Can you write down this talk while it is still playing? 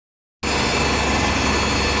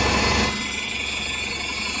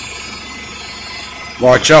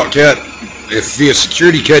Watch out, cat. If via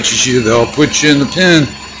security catches you, they'll put you in the pen.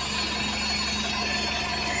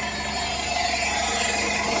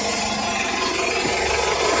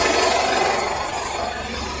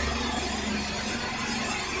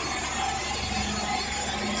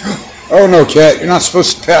 Oh no, cat, you're not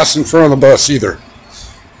supposed to pass in front of the bus either.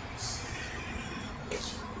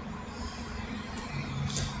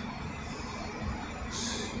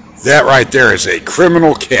 That right there is a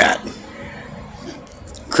criminal cat.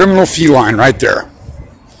 Criminal feline right there.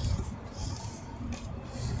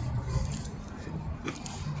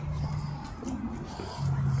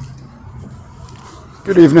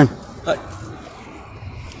 Good evening. Hi.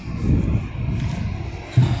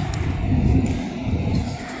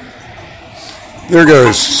 There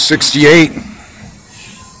goes 68.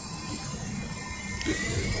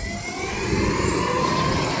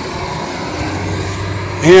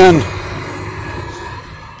 And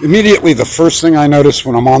immediately the first thing I notice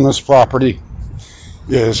when I'm on this property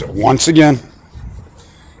is, once again,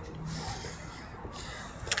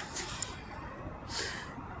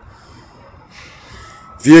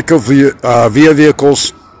 via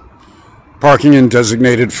vehicles parking in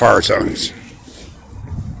designated fire zones.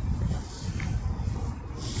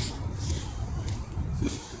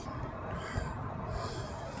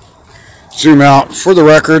 Zoom out. For the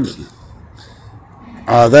record,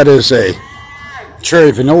 that is a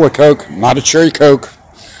cherry vanilla Coke, not a cherry Coke.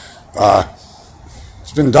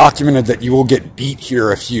 It's been documented that you will get beat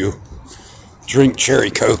here if you drink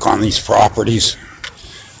cherry Coke on these properties.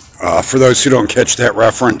 For those who don't catch that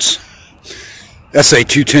reference, SA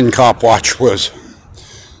 210 Cop Watch was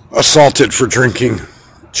assaulted for drinking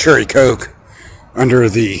cherry Coke under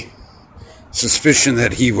the suspicion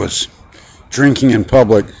that he was drinking in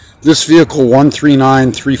public. This vehicle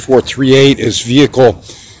 1393438 is vehicle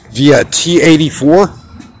via T84.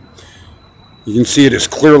 You can see it is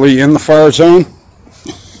clearly in the fire zone.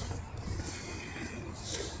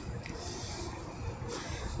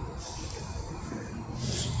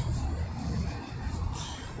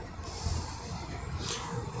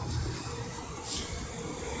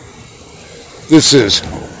 This is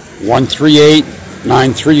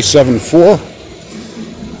 1389374.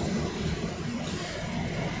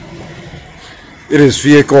 It is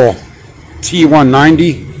vehicle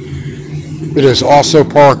T190. It is also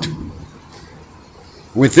parked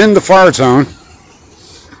within the fire zone.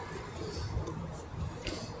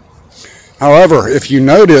 However, if you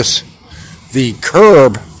notice, the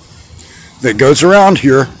curb that goes around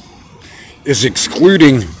here is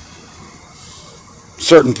excluding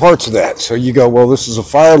certain parts of that. So you go, well, this is a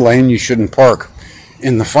fire lane, you shouldn't park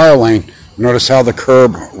in the fire lane. Notice how the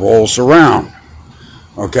curb rolls around.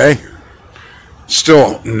 Okay?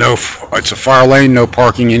 Still, no, it's a fire lane, no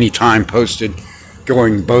parking anytime posted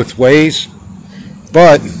going both ways.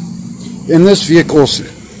 But in this vehicle's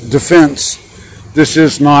defense, this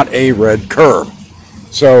is not a red curb.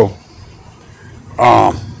 So,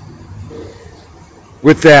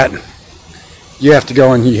 with that, you have to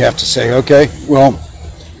go and you have to say, okay, well,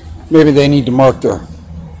 maybe they need to mark their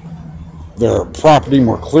property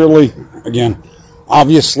more clearly. Again,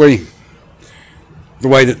 obviously, the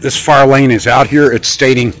way that this fire lane is out here, it's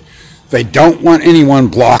stating they don't want anyone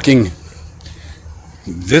blocking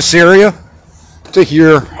this area to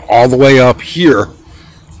here, all the way up here.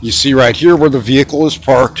 You see right here where the vehicle is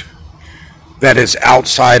parked, that is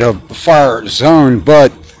outside of the fire zone,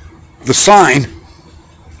 but the sign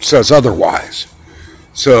says otherwise.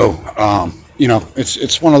 So, you know,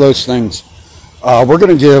 it's one of those things. We're going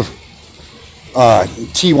to give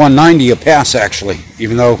T190 a pass, actually,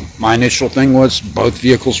 even though my initial thing was both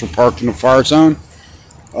vehicles were parked in the fire zone.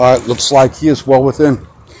 It looks like he is well within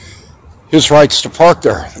his rights to park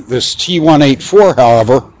there. This T184,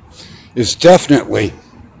 however, is definitely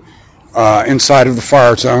inside of the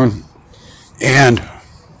fire zone, and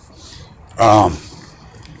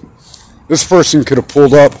this person could have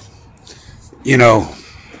pulled up, you know,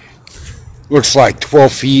 looks like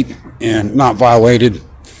 12 feet and not violated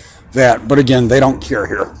that. But again, they don't care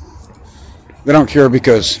here. They don't care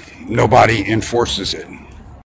because nobody enforces it.